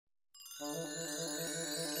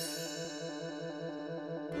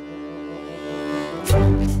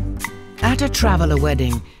At a traveller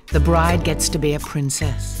wedding, the bride gets to be a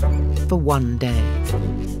princess for one day.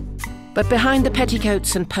 But behind the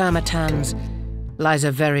petticoats and permatans lies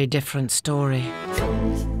a very different story.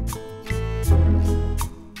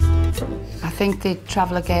 I think the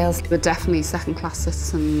traveller girls were definitely second-class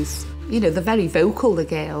citizens. You know, they're very vocal, the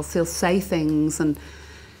girls. They'll say things and,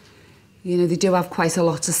 you know, they do have quite a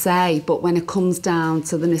lot to say, but when it comes down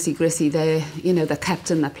to the nitty-gritty, they're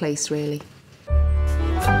kept in their place, really.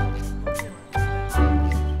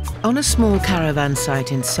 On a small caravan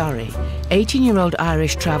site in Surrey, 18-year-old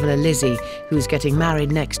Irish traveller Lizzie, who's getting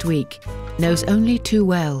married next week, knows only too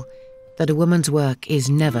well that a woman's work is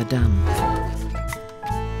never done.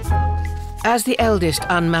 As the eldest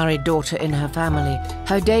unmarried daughter in her family,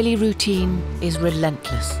 her daily routine is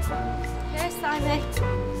relentless. Here's Simon.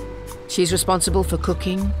 She's responsible for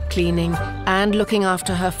cooking, cleaning, and looking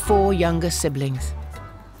after her 4 younger siblings.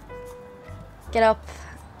 Get up,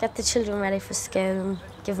 get the children ready for school and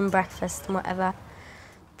give them breakfast and whatever.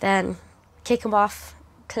 Then kick them off,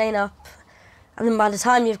 clean up, and then by the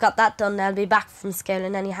time you've got that done, they'll be back from school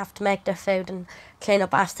and then you have to make their food and clean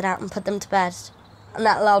up after that and put them to bed. And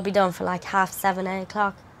that'll all be done for like 7:30, 8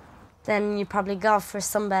 o'clock. Then you probably go for a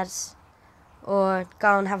sunbed or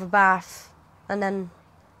go and have a bath and then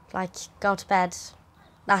like go to bed.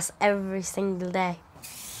 That's every single day.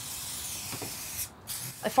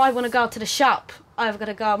 If I want to go to the shop, I've got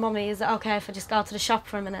to go, Mummy, is it okay if I just go to the shop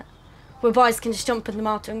for a minute? Where boys can just jump in the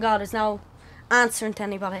motor and go, there's no answering to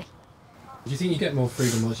anybody. Do you think you get more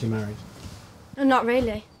freedom once you're married? No, not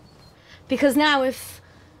really. Because now if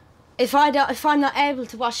I'm not able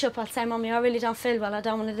to wash up, I'll say, Mummy, I really don't feel well, I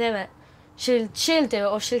don't want to do it. She'll do it,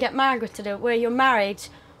 or she'll get Margaret to do it. Where you're married,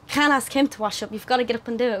 you can't ask him to wash up, you've got to get up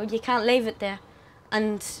and do it, you can't leave it there.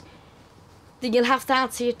 And you'll have to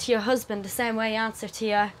answer to your husband the same way you answer to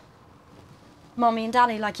your Mummy and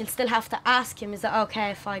Daddy. Like, you'll still have to ask him, is it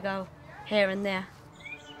okay if I go here and there?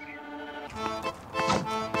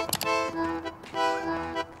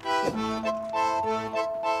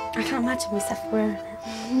 I can't imagine myself wearing it.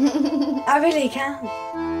 I really can't.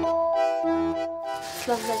 It's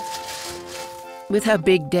lovely. With her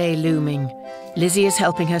big day looming, Lizzie is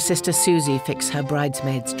helping her sister Susie fix her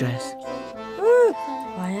bridesmaid's dress. Ooh,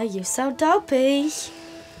 why are you so dopey?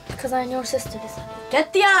 Because I'm your sister.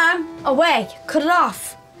 Get the arm away, cut it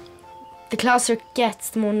off. The closer it gets,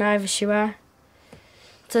 the more nervous you are.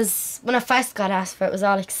 Because when I first got asked for it, it was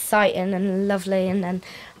all exciting and lovely, and then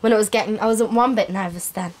when I was one bit nervous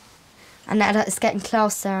then. And now that it's getting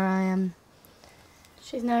closer, I am...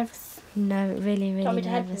 She's nervous. No, really, really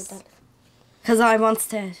nervous. That? Because I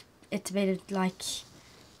want it to be like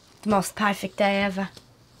the most perfect day ever.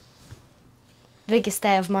 Biggest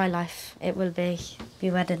day of my life, it will be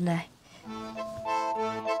wedding day.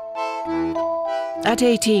 At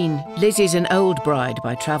 18, Lizzie's an old bride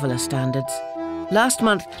by traveller standards. Last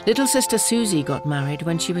month, little sister Susie got married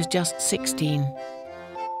when she was just 16.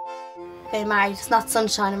 Being married, it's not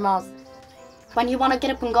sunshine and roses. When you want to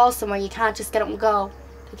get up and go somewhere, you can't just get up and go.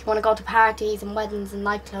 Like, you want to go to parties and weddings and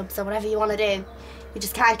nightclubs or whatever you want to do, you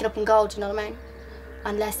just can't get up and go, do you know what I mean?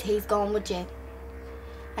 Unless he's going with you.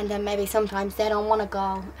 And then maybe sometimes they don't want to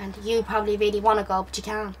go, and you probably really want to go, but you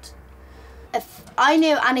can't. If I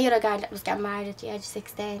knew any other guy that was getting married at the age of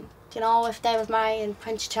 16, do you know, if they was marrying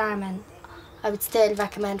Prince Charming, I would still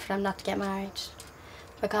recommend for them not to get married.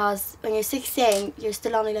 Because when you're 16, you're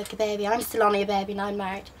still only like a baby. I'm still only a baby and I'm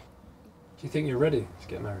married. Do you think you're ready to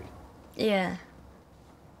get married? Yeah.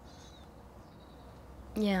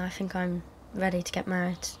 Yeah, I think I'm ready to get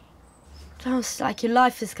married. It's like your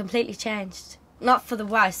life has completely changed. Not for the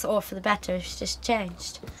worse or for the better, it's just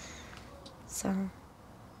changed. So...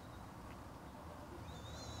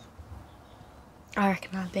 I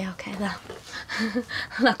reckon I'll be okay though.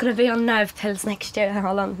 I'm not going to be on nerve pills next year,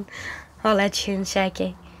 all edgy and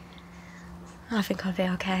shaky. I think I'll be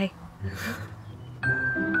okay.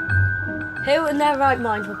 Who in their right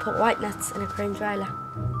mind will put white nets in a cream trailer?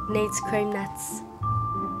 Needs cream nets.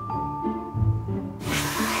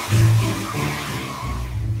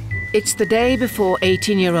 It's the day before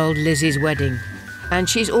 18-year-old Lizzie's wedding, and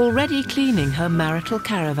she's already cleaning her marital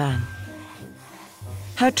caravan.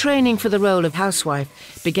 Her training for the role of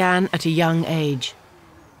housewife began at a young age.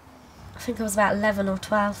 I think I was about 11 or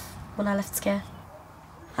 12 when I left school.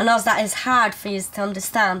 I know that is hard for you to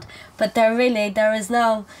understand, but there is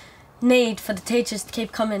no need for the teachers to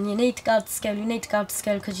keep coming. You need to go to school, you need to go to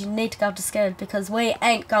school because you need to go to school, because we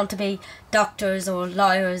ain't going to be doctors or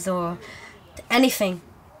lawyers or anything.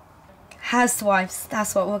 Housewives,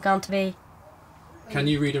 that's what we're going to be. Can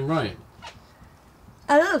you read and write?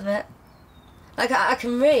 A little bit. Like, I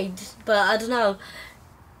can read, but I don't know.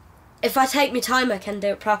 If I take my time, I can do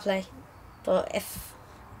it properly. But if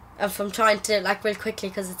I'm trying to do it like real quickly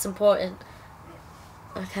because it's important,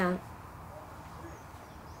 I can't.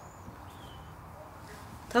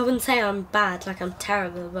 I wouldn't say I'm bad, like I'm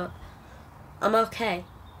terrible, but I'm okay.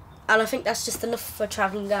 And I think that's just enough for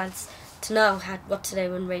travelling guides to know what to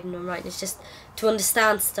do when reading and writing. It's just to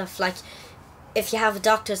understand stuff, like if you have a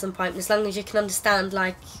doctor's appointment, as long as you can understand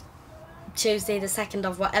like Tuesday the 2nd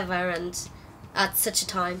of whatever and at such a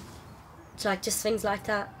time. So like just things like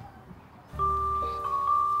that.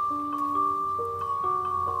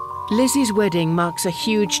 Lizzie's wedding marks a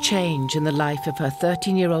huge change in the life of her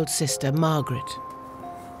 13-year-old sister, Margaret.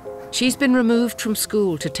 She's been removed from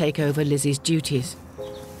school to take over Lizzie's duties.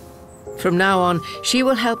 From now on, she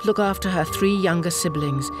will help look after her 3 younger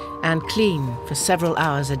siblings and clean for several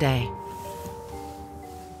hours a day.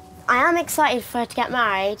 I am excited for her to get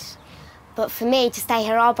married, but for me to stay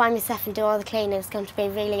here all by myself and do all the cleaning is going to be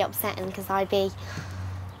really upsetting because I'd be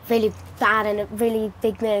really bad in a really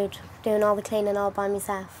big mood doing all the cleaning all by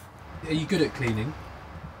myself. Are you good at cleaning?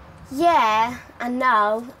 Yeah and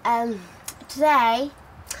no. Today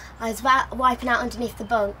I was wiping out underneath the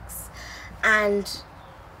bunks and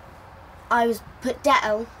I was put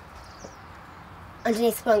Dettol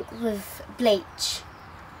underneath the bunk with bleach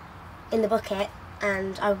in the bucket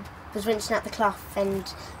and I was rinsing out the cloth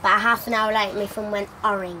and about half an hour later my thumb went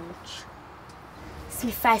orange. It's my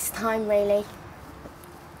first time really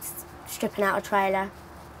stripping out a trailer,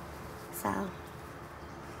 so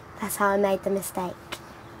that's how I made the mistake.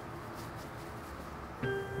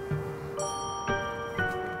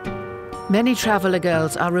 Many traveller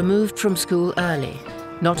girls are removed from school early,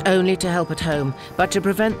 not only to help at home, but to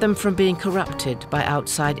prevent them from being corrupted by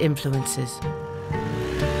outside influences.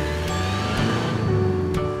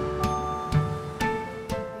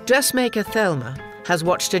 Dressmaker Thelma has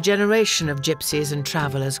watched a generation of gypsies and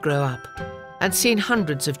travellers grow up and seen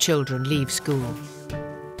hundreds of children leave school.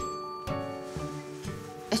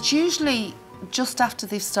 It's usually just after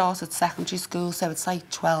they've started secondary school, so it's like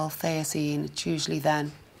 12, 13, it's usually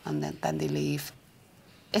then, and then they leave.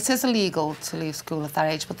 It is illegal to leave school at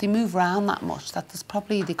that age, but they move around that much that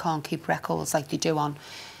they can't keep records like they do on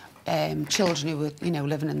children who were,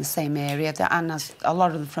 living in the same area. And as a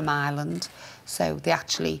lot of them from Ireland, so they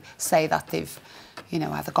actually say that they've,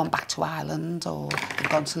 either gone back to Ireland or they've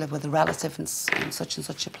gone to live with a relative in such and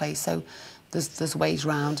such a place. So there's ways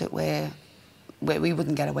around it where we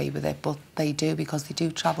wouldn't get away with it, but they do because they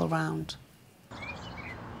do travel round.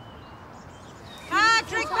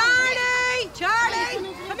 Patrick Barney! Charlie!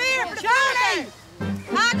 Come here for the Charlie!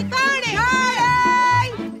 Patrick Barney!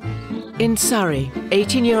 Charlie! In Surrey,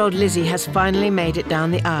 18-year-old Lizzie has finally made it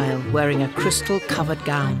down the aisle wearing a crystal-covered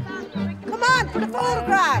gown. Come on for the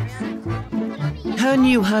photographs! Her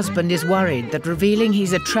new husband is worried that revealing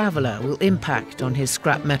he's a traveller will impact on his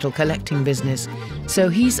scrap metal collecting business, so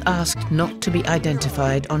he's asked not to be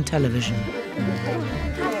identified on television.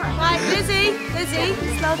 Right, Lizzie,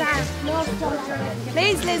 slow down. No, slow down.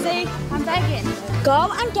 Please, Lizzie, I'm begging.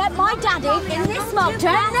 Go and get my daddy in this smoke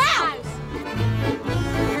turn now!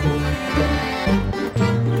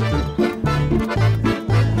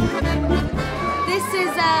 This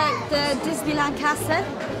is the Disneyland castle.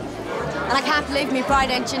 And I can't believe me bride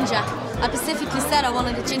ain't ginger. I specifically said I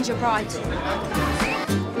wanted a ginger bride.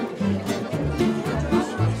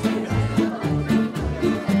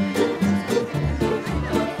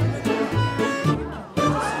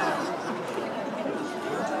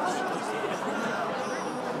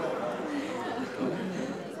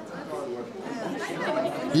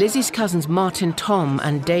 Lizzie's cousins Martin, Tom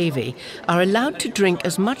and Davy are allowed to drink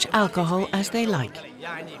as much alcohol as they like.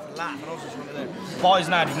 Boys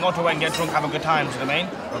now, you can go to a wedding, get drunk, have a good time, do you know what I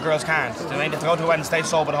mean? But girls can't, do you know what I mean? They have to go to a wedding, stay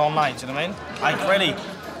sober the whole night, do you know what I mean? Like, really,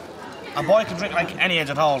 a boy can drink like any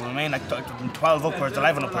age at all, do you know what I mean? Like from 12 upwards,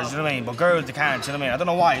 11 upwards, do you know what I mean? But girls, they can't, do you know what I mean? I don't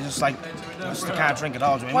know why, it's just like, they can't drink at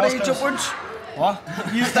all, do you know what I mean? What age upwards? What?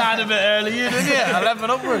 You started a bit early, you didn't you? 11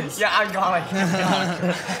 upwards. Yeah, I'm going.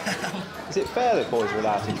 Is it fair that boys are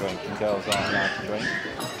allowed to drink and girls aren't allowed to drink?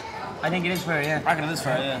 I think it is fair, yeah. I reckon it is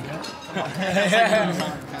fair, yeah.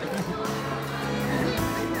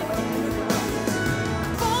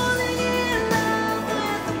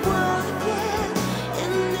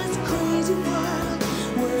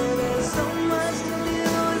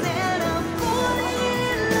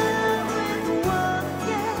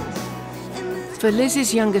 For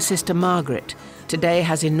Liz's younger sister Margaret, today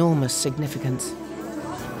has enormous significance.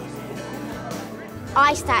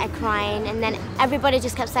 I started crying and then everybody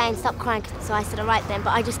just kept saying stop crying, so I said all right then,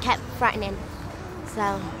 but I just kept threatening.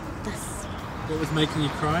 So that's... What was making you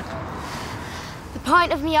cry? the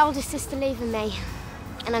point of my older sister leaving me.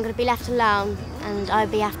 and I'm going to be left alone, and I'll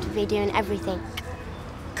have to be doing everything.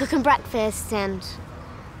 Cooking breakfast and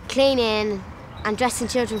cleaning and dressing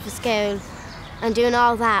children for school and doing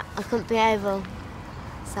all that. I couldn't be able.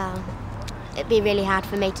 So it'd be really hard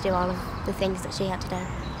for me to do all of the things that she had to do.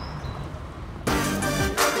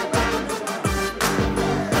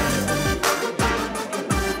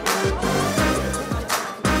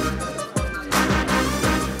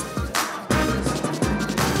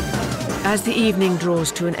 As the evening draws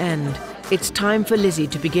to an end, it's time for Lizzie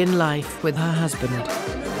to begin life with her husband.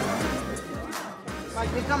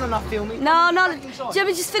 You've done enough filming. No, no.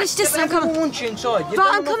 Jimmy, just finish this and I'm coming. Right,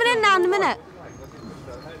 I'm coming in now in a minute.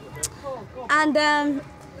 And,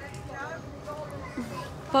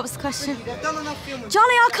 what was the question?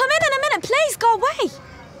 Johnny, I'll come in a minute. Please, go away.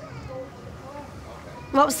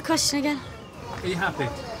 What was the question again? Are you happy?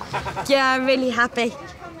 Yeah, I'm really happy.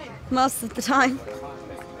 Most of the time.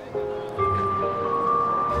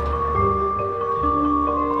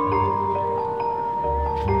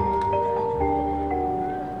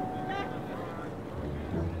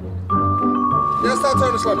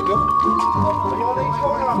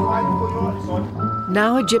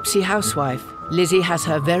 Now a gypsy housewife, Lizzie has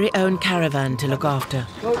her very own caravan to look after.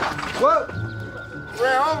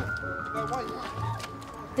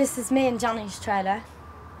 This is me and Johnny's trailer.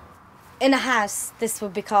 In a house, this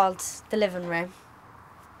would be called the living room,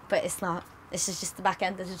 but it's not. This is just the back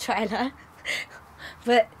end of the trailer.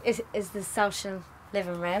 But it is the social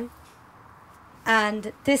living room.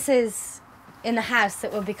 And this is in a house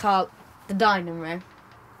that would be called the dining room,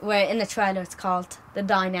 where in the trailer it's called the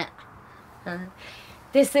dinette.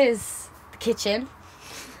 This is the kitchen.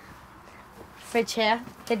 Fridge here,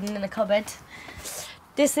 hidden in a cupboard.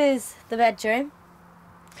 This is the bedroom,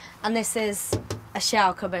 and this is a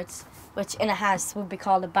shower cupboard, which in a house would be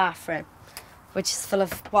called a bathroom, which is full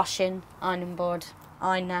of washing, ironing board,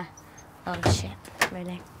 ironer, all the shit,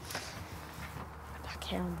 really. Back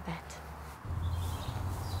here on the bed.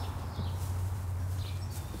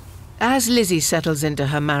 As Lizzie settles into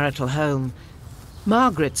her marital home,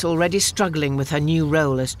 Margaret's already struggling with her new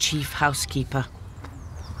role as chief housekeeper.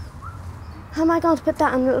 How am I going to put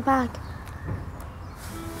that in a little bag?